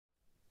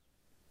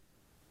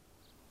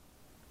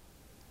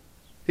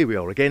Here we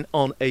are again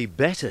on a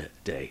better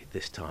day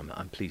this time,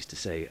 I'm pleased to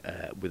say,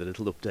 with a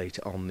little update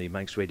on the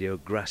Manx Radio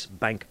Grass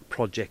Bank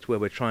project, where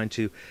we're trying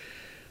to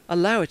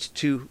allow it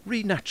to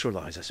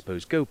renaturalise, I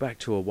suppose, go back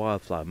to a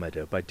wildflower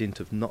meadow by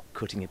dint of not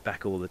cutting it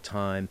back all the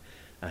time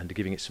and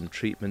giving it some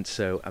treatment.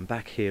 So I'm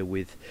back here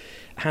with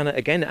Hannah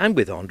again and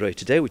with Andree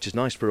today, which is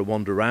nice for a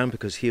wander around,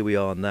 because here we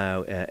are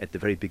now at the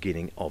very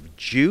beginning of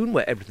June,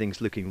 where everything's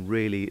looking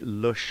really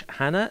lush,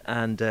 Hannah,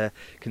 and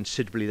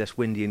considerably less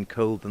windy and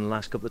cold than the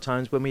last couple of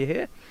times when we were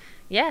here.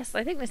 Yes,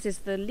 I think this is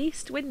the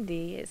least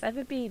windy it's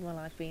ever been while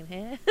I've been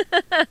here,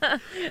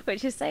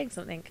 which is saying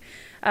something.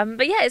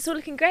 But yeah, it's all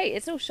looking great.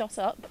 It's all shot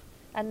up,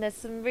 and there's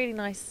some really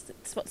nice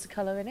spots of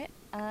colour in it,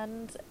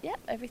 and yeah,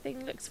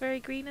 everything looks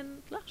very green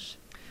and lush.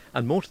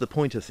 And more to the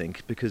point, I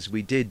think, because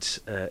we did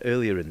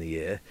earlier in the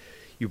year,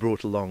 you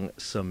brought along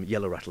some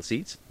yellow rattle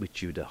seeds,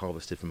 which you'd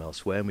harvested from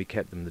elsewhere, and we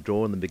kept them in the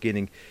drawer in the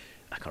beginning.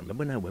 I can't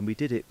remember now when we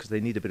did it, because they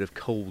need a bit of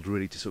cold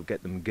really to sort of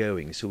get them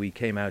going. So we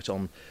came out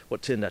on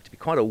what turned out to be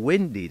quite a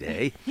windy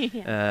day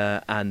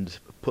and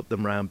put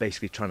them around,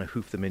 basically trying to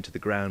hoof them into the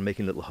ground,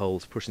 making little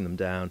holes, pushing them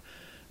down,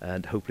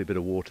 and hopefully a bit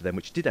of water then,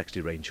 which did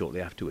actually rain shortly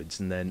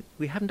afterwards. And then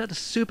we haven't had a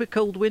super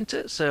cold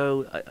winter,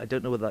 so I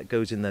don't know whether that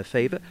goes in their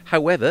favour.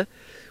 However,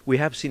 we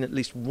have seen at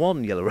least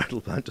one yellow rattle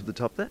plant at the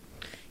top there.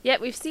 Yeah,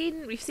 we've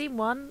seen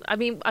one. I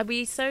mean,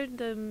 we sowed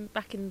them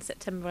back in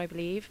September, I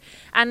believe,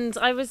 and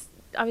I was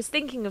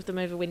thinking of them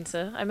over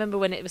winter. I remember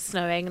when it was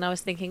snowing, and I was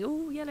thinking,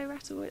 "Oh, yellow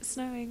rattle, it's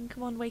snowing!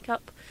 Come on, wake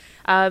up!"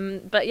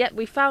 But yeah,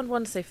 we found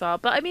one so far.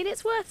 But I mean,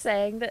 it's worth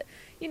saying that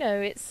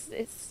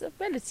it's a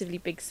relatively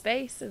big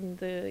space, and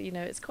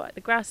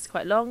the grass is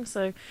quite long,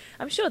 so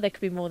I'm sure there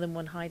could be more than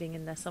one hiding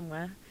in there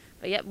somewhere.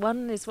 But yeah,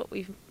 one is what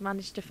we've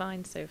managed to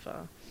find so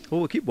far.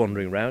 Well, we'll keep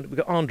wandering around. We've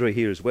got Andree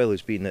here as well,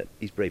 he's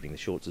braving the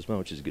shorts as well,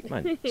 which is a good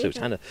man. So is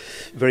Hannah,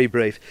 very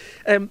brave.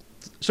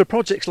 So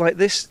projects like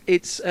this,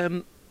 it's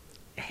in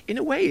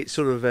a way, it's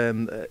sort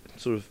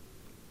of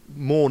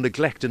more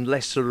neglect and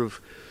less sort of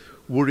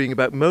worrying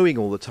about mowing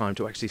all the time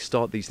to actually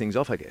start these things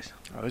off, I guess.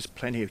 Oh, there's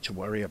plenty to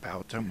worry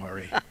about, don't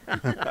worry.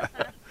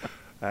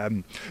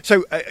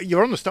 So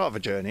you're on the start of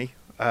a journey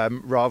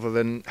rather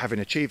than having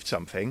achieved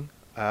something.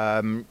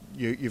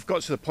 You've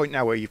got to the point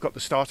now where you've got the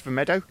start of a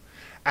meadow,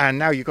 and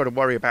now you've got to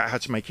worry about how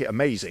to make it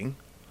amazing.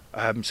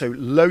 So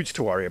loads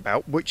to worry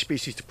about, which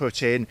species to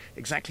put in,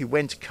 exactly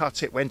when to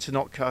cut it, when to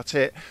not cut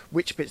it,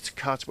 which bits to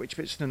cut, which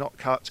bits to not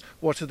cut,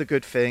 what are the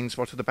good things,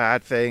 what are the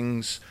bad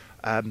things.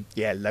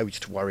 Loads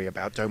to worry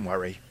about, don't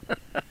worry.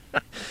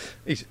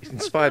 He's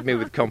inspired me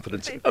with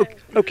confidence.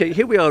 Okay,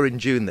 here we are in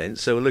June then,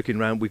 so we're looking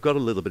around. We've got a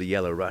little bit of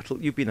yellow rattle.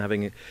 You've been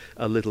having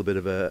a little bit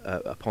of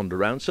a pond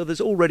around, so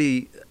there's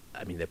already,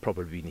 I mean, they've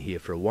probably been here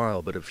for a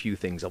while, but a few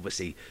things,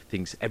 obviously,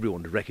 things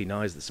everyone would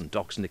recognise. There's some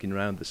docks nicking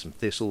around, there's some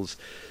thistles,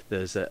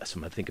 there's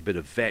some, I think, a bit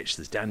of vetch,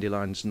 there's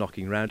dandelions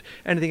knocking around.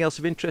 Anything else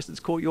of interest that's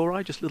caught your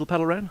eye, just a little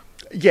paddle around?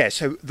 Yeah,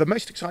 so the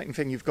most exciting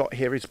thing you've got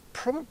here is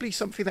probably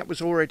something that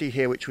was already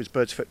here, which was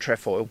bird's foot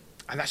trefoil.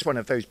 And that's one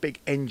of those big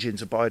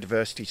engines of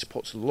biodiversity,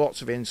 supports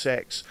lots of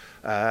insects.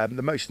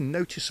 The most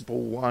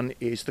noticeable one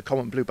is the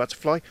common blue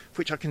butterfly,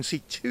 which I can see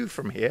two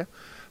from here.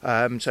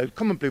 So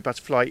common blue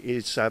butterfly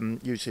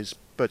uses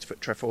bird's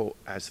foot trefoil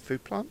as a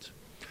food plant,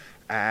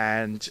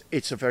 and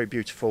it's a very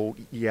beautiful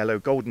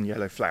golden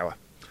yellow flower.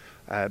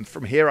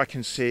 From here I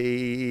can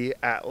see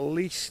at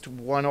least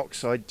one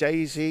oxeye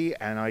daisy,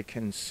 and I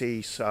can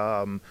see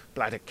some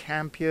bladder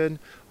campion,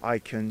 I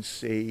can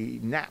see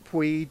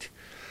knapweed.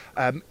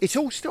 It's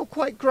all still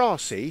quite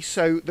grassy,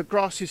 so the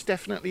grass is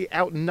definitely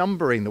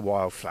outnumbering the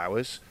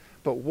wildflowers,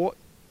 but what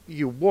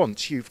you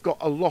want, you've got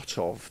a lot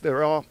of.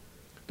 There are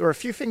a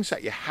few things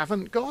that you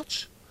haven't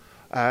got.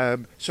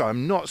 So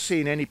I'm not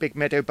seeing any big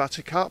meadow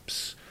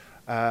buttercups,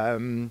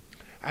 and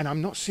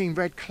I'm not seeing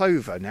red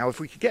clover. Now, if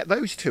we could get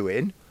those two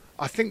in,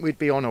 I think we'd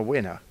be on a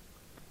winner.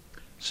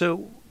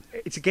 So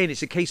it's a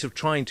case of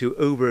trying to,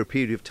 over a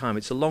period of time,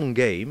 it's a long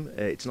game.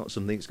 It's not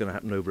something that's going to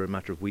happen over a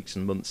matter of weeks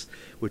and months.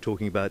 We're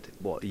talking about,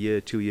 a year,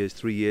 2 years,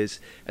 3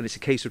 years, and it's a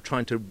case of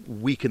trying to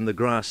weaken the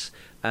grass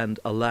and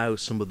allow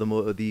some of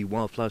the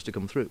wildflowers to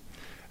come through.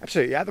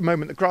 Absolutely. At the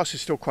moment, the grass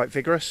is still quite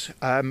vigorous,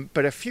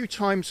 but a few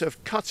times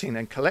of cutting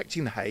and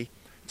collecting the hay,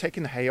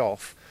 taking the hay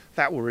off,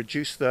 that will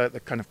reduce the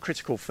kind of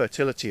critical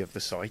fertility of the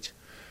site.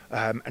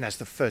 And as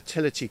the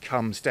fertility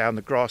comes down,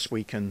 the grass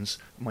weakens,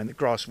 and when the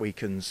grass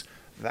weakens,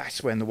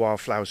 that's when the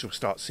wildflowers will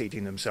start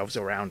seeding themselves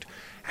around,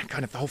 and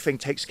kind of the whole thing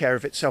takes care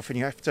of itself, and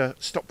you have to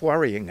stop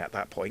worrying at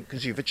that point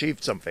because you've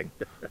achieved something.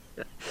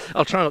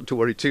 I'll try not to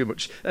worry too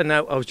much. And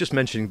now, I was just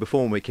mentioning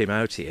before when we came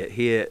out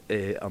here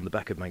on the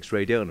back of Manx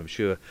Radio, and I'm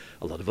sure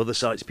a lot of other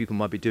sites people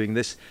might be doing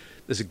this,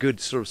 there's a good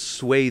sort of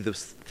swathe of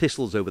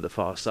thistles over the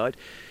far side.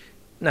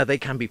 Now, they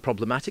can be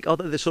problematic. Are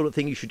they the sort of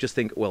thing you should just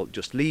think, well,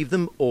 just leave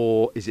them,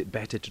 or is it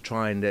better to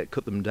try and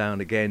cut them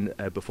down again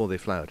before they've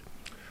flowered?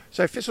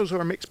 So thistles are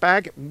a mixed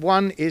bag.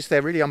 One is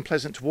they're really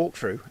unpleasant to walk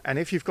through, and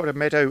if you've got a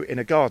meadow in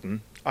a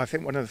garden, I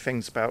think one of the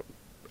things about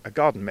a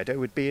garden meadow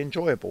would be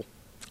enjoyable.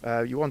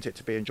 You want it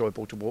to be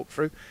enjoyable to walk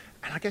through,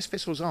 and I guess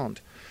thistles aren't.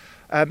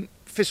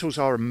 Thistles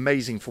are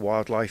amazing for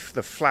wildlife.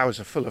 The flowers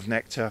are full of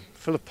nectar,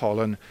 full of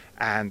pollen,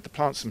 and the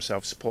plants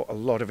themselves support a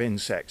lot of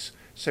insects.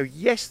 So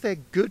yes, they're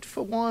good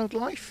for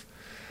wildlife,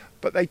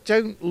 but they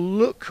don't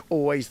look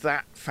always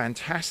that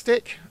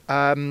fantastic.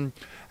 And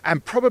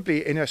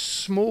probably in a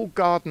small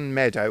garden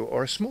meadow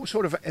or a small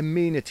sort of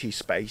amenity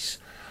space,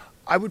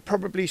 I would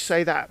probably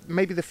say that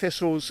maybe the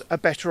thistles are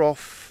better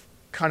off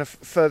kind of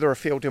further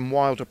afield in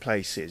wilder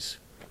places.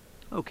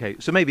 Okay,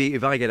 so maybe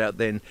if I get out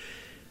then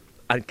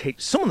and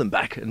take some of them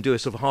back and do a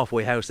sort of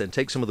halfway house, then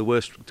take some of the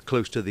worst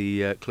close to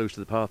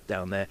the path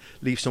down there,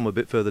 leave some a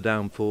bit further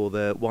down for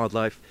the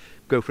wildlife,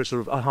 go for a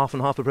sort of a half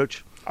and half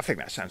approach. I think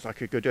that sounds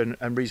like a good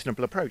and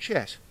reasonable approach.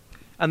 Yes.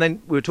 And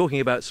then we were talking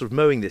about sort of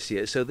mowing this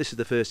year. So this is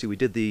the first year we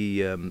did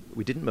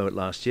we didn't mow it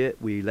last year.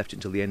 We left it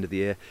until the end of the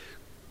year,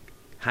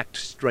 hacked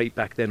straight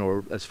back then,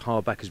 or as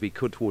far back as we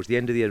could towards the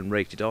end of the year, and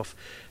raked it off.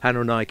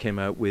 Hannah and I came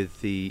out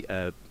with the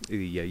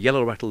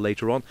yellow rattle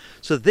later on.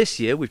 So this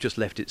year we've just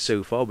left it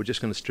so far. We're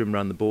just going to trim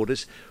around the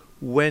borders.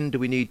 When do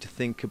we need to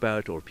think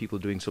about, or people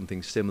doing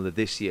something similar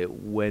this year,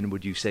 when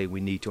would you say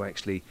we need to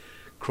actually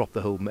crop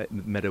the whole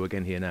meadow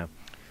again here now?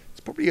 It's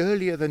probably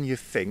earlier than you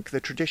think. The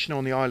tradition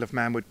on the Isle of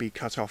Man would be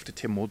cut after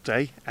Tynwald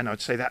Day, and I'd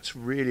say that's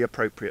really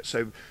appropriate.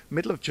 So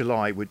middle of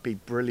July would be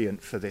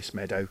brilliant for this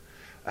meadow.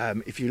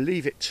 If you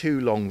leave it too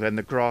long, then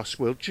the grass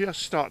will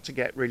just start to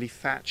get really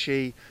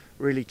thatchy,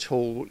 really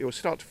tall. It will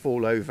start to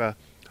fall over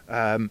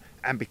and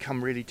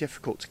become really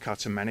difficult to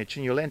cut and manage,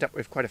 and you'll end up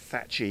with quite a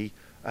thatchy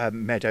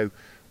meadow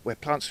where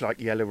plants like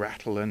yellow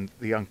rattle and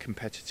the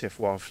uncompetitive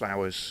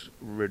wildflowers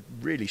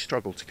really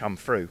struggle to come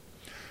through.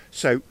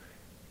 So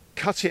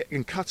cut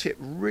it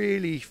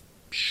really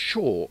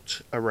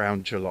short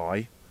around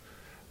July,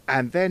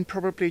 and then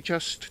probably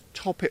just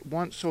top it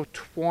once or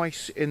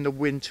twice in the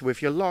winter,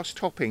 with your last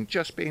topping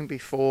just being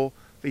before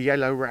the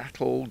yellow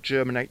rattle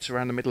germinates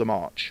around the middle of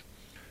March.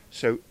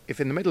 So if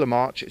in the middle of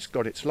March it's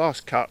got its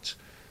last cut,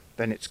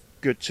 then it's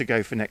good to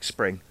go for next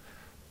spring.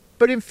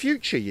 But in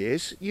future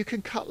years you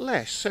can cut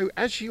less. So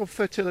as your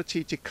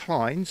fertility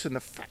declines and the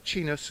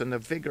thatchiness and the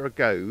vigour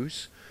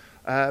goes,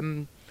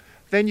 then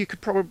you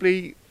could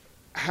probably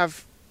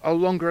have a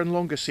longer and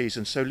longer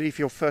season. So leave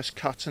your first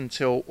cut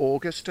until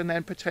August, and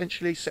then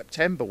potentially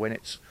September when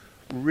it's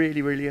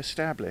really, really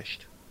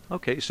established.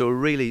 Okay, so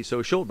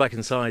a short back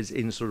and sides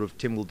in sort of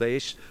Tynwald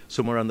Day-ish,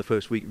 somewhere around the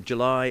first week of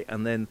July,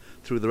 and then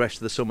through the rest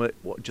of the summer,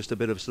 just a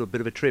bit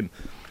of a trim.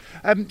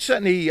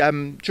 Certainly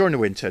during the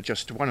winter,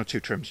 just one or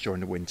two trims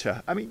during the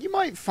winter. I mean, you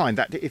might find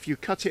that if you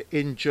cut it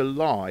in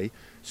July,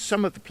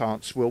 some of the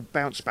plants will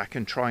bounce back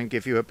and try and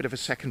give you a bit of a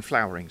second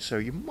flowering. So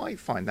you might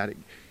find that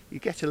you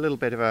get a little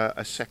bit of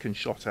a second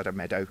shot at a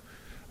meadow,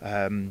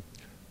 kind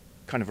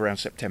of around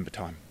September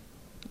time.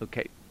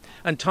 Okay,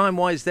 and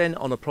time-wise then,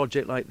 on a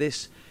project like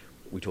this,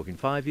 we're talking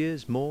 5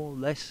 years, more,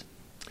 less?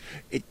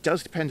 It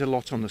does depend a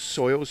lot on the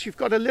soils. You've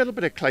got a little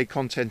bit of clay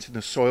content in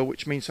the soil,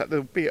 which means that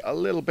there'll be a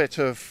little bit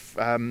of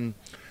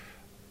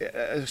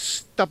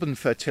stubborn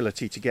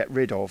fertility to get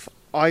rid of.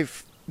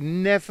 I've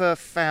never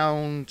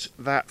found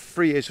that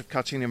 3 years of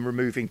cutting and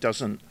removing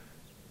doesn't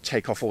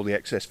take off all the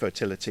excess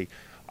fertility.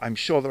 I'm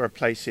sure there are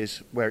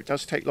places where it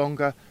does take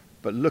longer,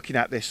 but looking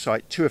at this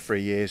site, 2 or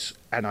 3 years,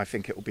 and I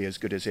think it will be as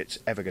good as it's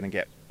ever going to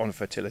get on a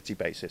fertility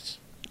basis.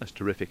 That's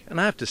terrific.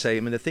 And I have to say, I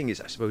mean, the thing is,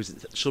 I suppose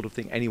it's the sort of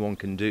thing anyone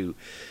can do.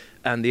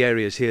 And the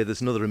areas here,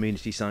 there's another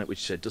amenity site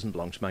which doesn't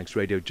belong to Manx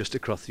Radio, just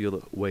across the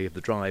other way of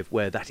the drive,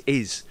 where that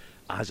is,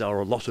 as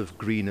are a lot of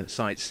green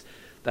sites,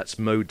 that's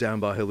mowed down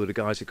by a whole load of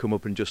guys who come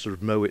up and just sort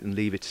of mow it and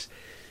leave it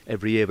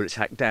every year, but it's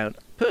hacked down.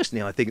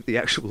 Personally, I think the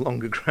actual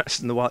longer grass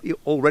in the wild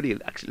already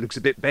actually looks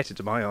a bit better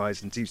to my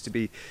eyes and seems to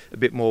be a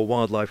bit more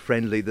wildlife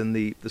friendly than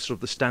the sort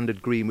of the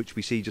standard green which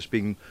we see just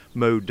being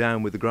mowed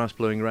down with the grass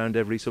blowing around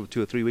every sort of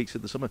 2 or 3 weeks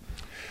of the summer.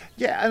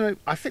 Yeah, and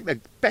I think the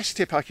best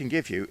tip I can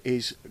give you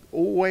is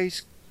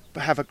always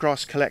have a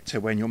grass collector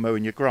when you're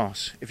mowing your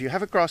grass. If you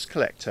have a grass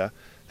collector,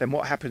 then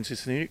what happens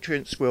is the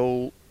nutrients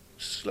will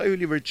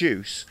slowly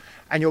reduce,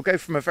 and you'll go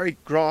from a very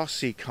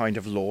grassy kind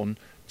of lawn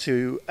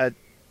to a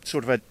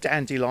sort of a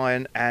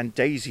dandelion and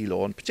daisy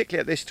lawn.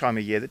 Particularly at this time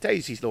of year, the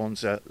daisy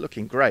lawns are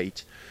looking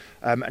great,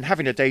 and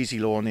having a daisy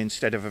lawn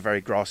instead of a very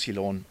grassy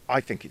lawn,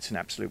 I think it's an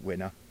absolute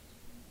winner.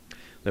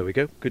 There we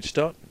go, good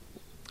start.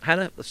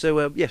 Hannah,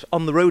 so yes,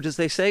 on the road as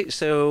they say,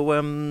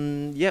 so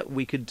yeah,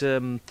 we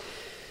could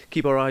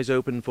keep our eyes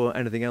open for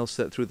anything else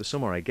through the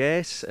summer, I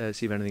guess,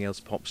 see if anything else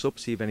pops up,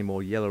 see if any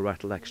more yellow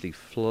rattle actually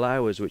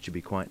flowers, which would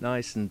be quite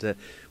nice, and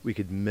we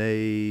could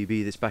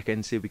maybe this back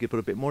end see if we could put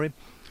a bit more in.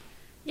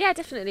 Yeah,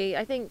 definitely.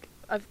 I think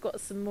I've got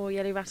some more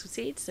yellow rattle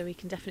seeds, so we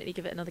can definitely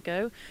give it another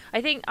go.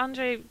 I think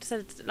Andree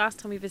said last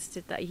time we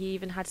visited that he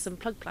even had some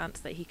plug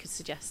plants that he could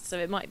suggest, so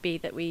it might be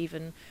that we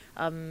even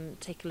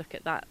take a look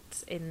at that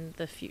in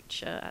the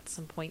future at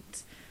some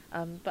point.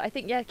 But I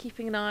think, yeah,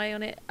 keeping an eye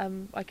on it,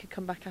 I could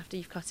come back after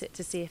you've cut it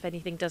to see if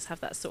anything does have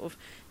that sort of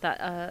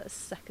that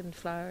second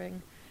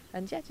flowering,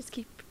 and yeah, just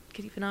keep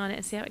an eye on it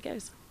and see how it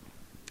goes.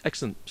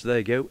 Excellent. So there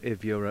you go.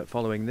 If you're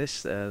following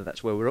this,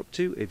 that's where we're up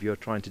to. If you're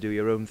trying to do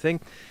your own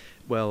thing,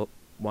 well,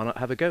 why not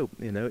have a go?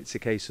 You know, it's a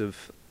case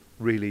of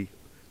really,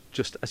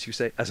 just as you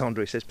say, as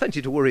Andree says,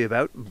 plenty to worry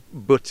about,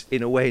 but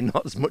in a way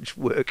not as much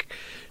work,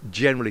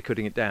 generally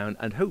cutting it down,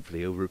 and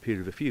hopefully over a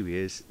period of a few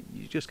years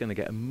you're just going to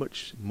get a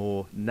much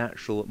more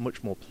natural,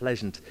 much more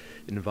pleasant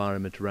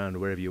environment around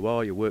wherever you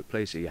are, your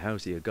workplace or your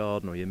house or your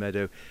garden or your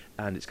meadow,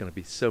 and it's going to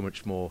be so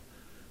much more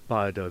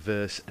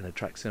biodiverse and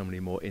attract so many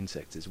more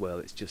insects as well.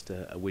 It's just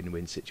a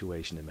win-win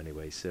situation in many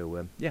ways.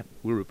 So yeah,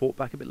 we'll report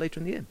back a bit later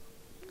in the year.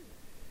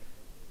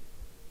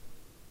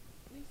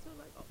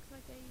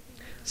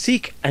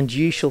 Seek and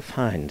ye shall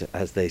find,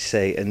 as they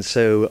say. And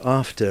so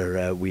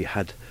after we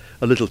had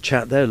a little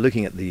chat there,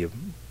 looking at the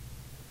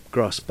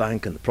grass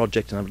bank and the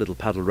project and have a little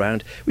paddle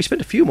round, we spent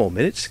a few more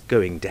minutes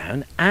going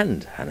down,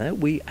 and Hannah,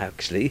 we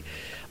actually,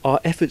 our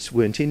efforts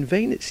weren't in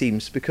vain, it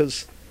seems,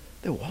 because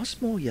there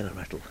was more yellow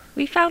rattle.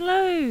 We found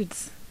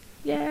loads.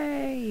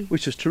 Yay!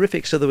 Which was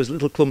terrific. So there was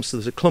little clumps. There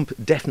was a clump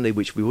definitely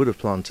which we would have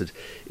planted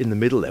in the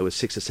middle. There was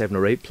 6 or 7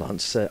 or 8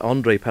 plants.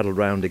 Andree paddled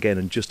round again,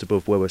 and just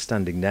above where we're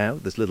standing now,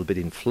 there's a little bit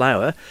in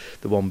flower,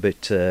 the one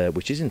bit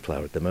which is in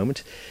flower at the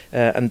moment,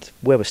 and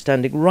where we're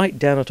standing right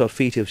down at our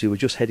feet as we were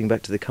just heading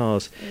back to the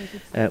cars,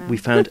 we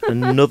found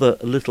another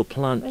little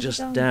plant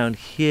just down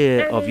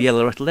here of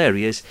yellow rattle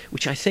areas,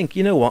 which I think,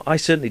 you know what, I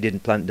certainly didn't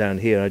plant down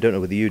here. I don't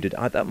know whether you did.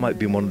 That might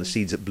be one of the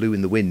seeds that blew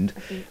in the wind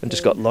and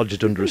just got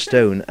lodged under a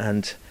stone,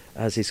 and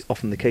as is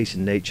often the case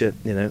in nature,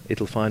 you know,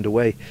 it'll find a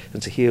way.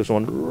 And so here's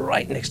one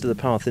right next to the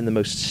path in the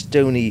most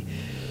stony,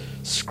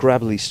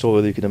 scrabbly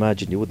soil you can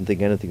imagine. You wouldn't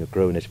think anything of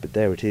growing it, but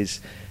there it is,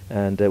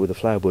 and with a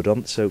flower bud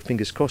on. So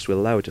fingers crossed we'll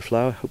allow it to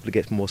flower, hopefully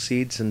get more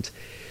seeds, and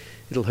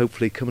it'll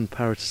hopefully come and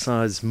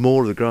parasitise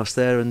more of the grass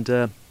there and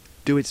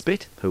do its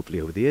bit,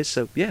 hopefully over the years.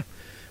 So yeah,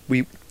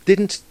 we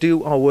didn't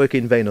do our work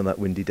in vain on that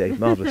windy day.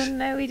 Marvellous.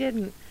 No, we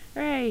didn't.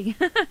 Hooray!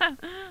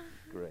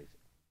 Great.